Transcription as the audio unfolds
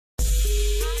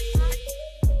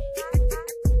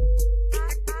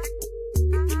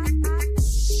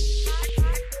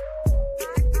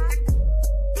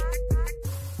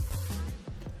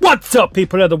What's up,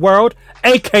 people of the world,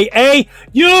 aka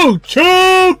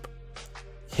YouTube?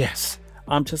 Yes,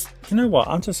 I'm just, you know what,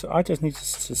 I just need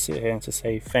to sit here and to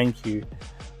say thank you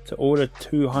to all the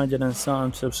 200 and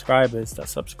some subscribers that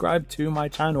subscribe to my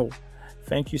channel.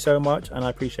 Thank you so much, and I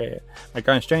appreciate it. Now,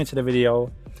 going straight into the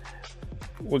video,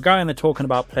 we're going and talking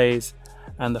about plays,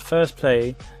 and the first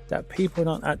play that people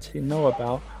don't actually know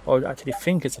about or actually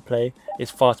think it's a play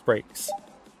is fast breaks.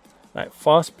 Like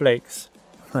fast breaks.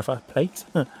 Fast breaks?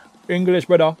 English,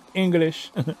 brother,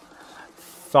 English.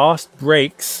 Fast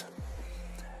breaks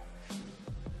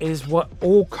is what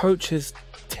all coaches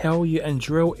tell you and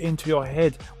drill into your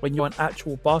head when you're an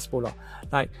actual basketballer.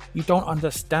 Like, you don't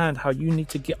understand how you need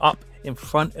to get up in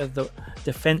front of the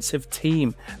defensive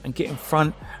team and get in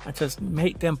front and just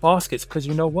make them baskets, because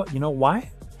you know what? You know why?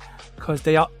 Because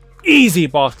they are easy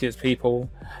baskets, people.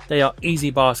 They are easy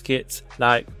baskets.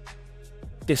 Like,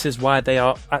 this is why they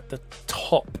are at the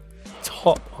top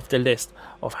of the list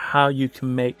of how you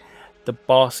can make the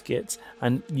baskets.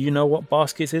 And you know what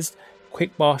baskets is?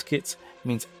 Quick baskets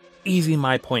means easy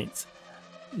my points.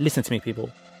 Listen to me, people.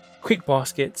 Quick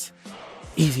baskets,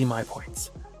 easy my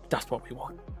points. That's what we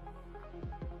want.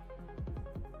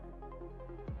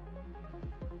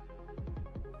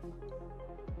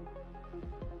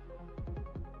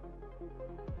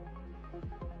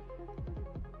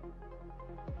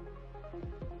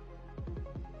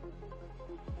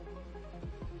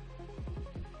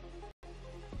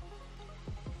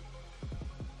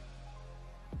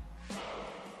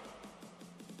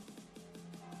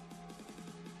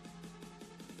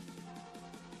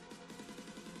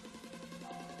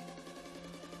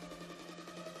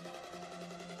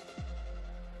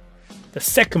 The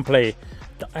second play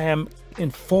that I am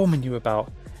informing you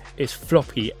about is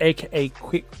floppy, aka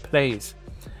quick plays.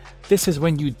 This is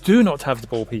when you do not have the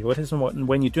ball, people. This is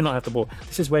when you do not have the ball.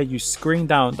 This is where you screen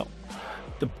down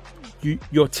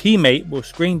your teammate will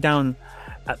screen down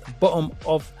at the bottom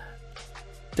of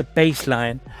the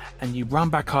baseline, and you run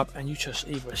back up and you just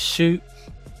either shoot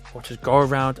or just go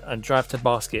around and drive to the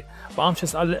basket.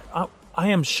 But I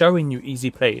am showing you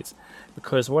easy plays,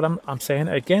 because what I'm saying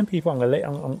again,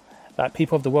 people, like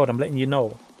people of the world, I'm letting you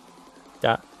know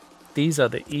that these are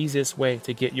the easiest way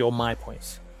to get your my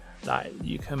points. Like,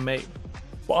 you can make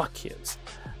buckets.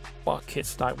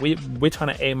 Like we're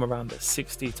trying to aim around the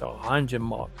 60 to 100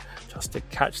 mark just to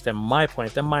catch them my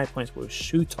points. Then my points will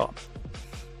shoot up.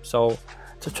 So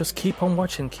just keep on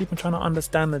watching, keep on trying to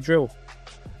understand the drill,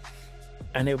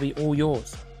 and it'll be all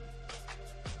yours.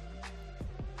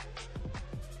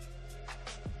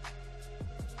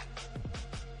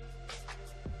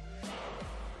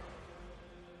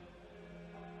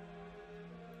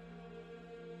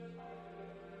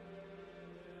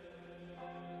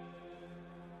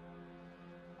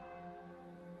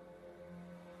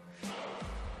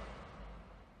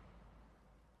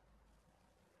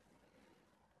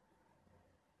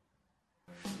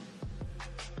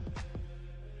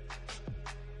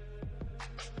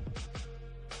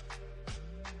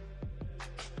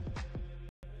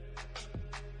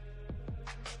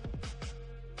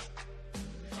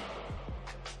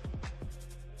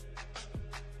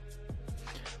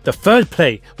 The third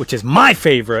play, which is my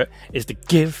favorite, is the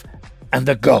give and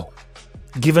the go.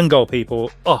 Give and go,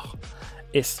 people. I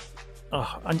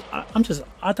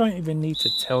don't even need to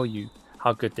tell you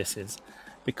how good this is,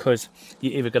 because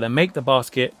you're either going to make the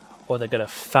basket or they're going to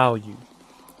foul you.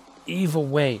 Either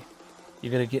way,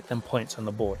 you're going to get them points on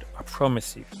the board. I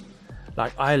promise you.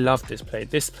 Like, I love this play.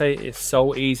 This play is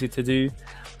so easy to do.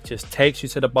 It just takes you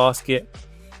to the basket.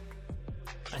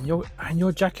 And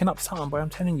you're jacking up something, but I'm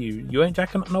telling you, you ain't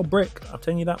jacking up no brick. I'm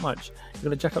telling you that much. You're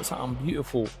gonna jack up something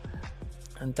beautiful,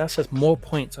 and that's just more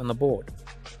points on the board.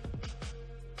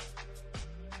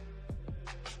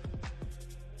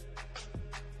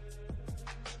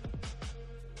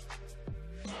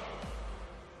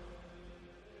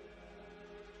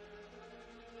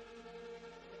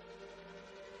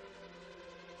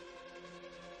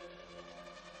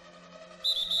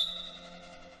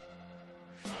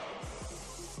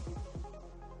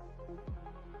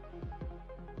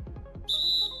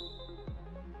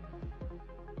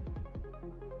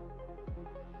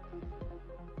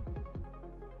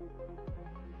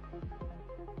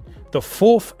 The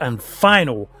fourth and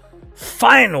final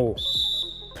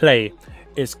play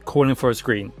is calling for a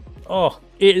screen. Oh,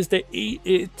 it is to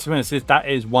be honest, that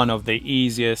is one of the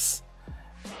easiest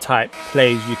type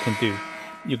plays you can do.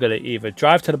 You're gonna either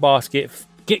drive to the basket,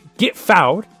 get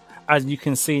fouled, as you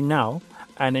can see now,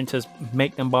 and then just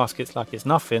make them baskets like it's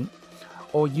nothing,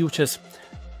 or you just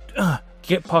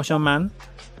get past your man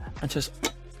and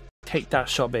just take that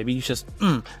shot, baby. You just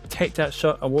take that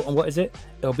shot. And what is it?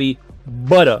 It'll be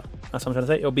butter. That's what I'm trying to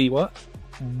say. It'll be what?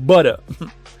 Butter.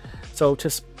 So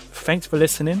just thanks for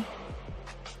listening.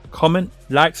 Comment,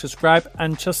 like, subscribe,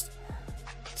 and just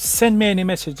send me any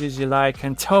messages you like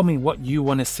and tell me what you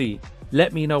want to see.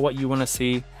 Let me know what you want to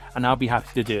see, and I'll be happy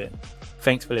to do it.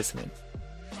 Thanks for listening.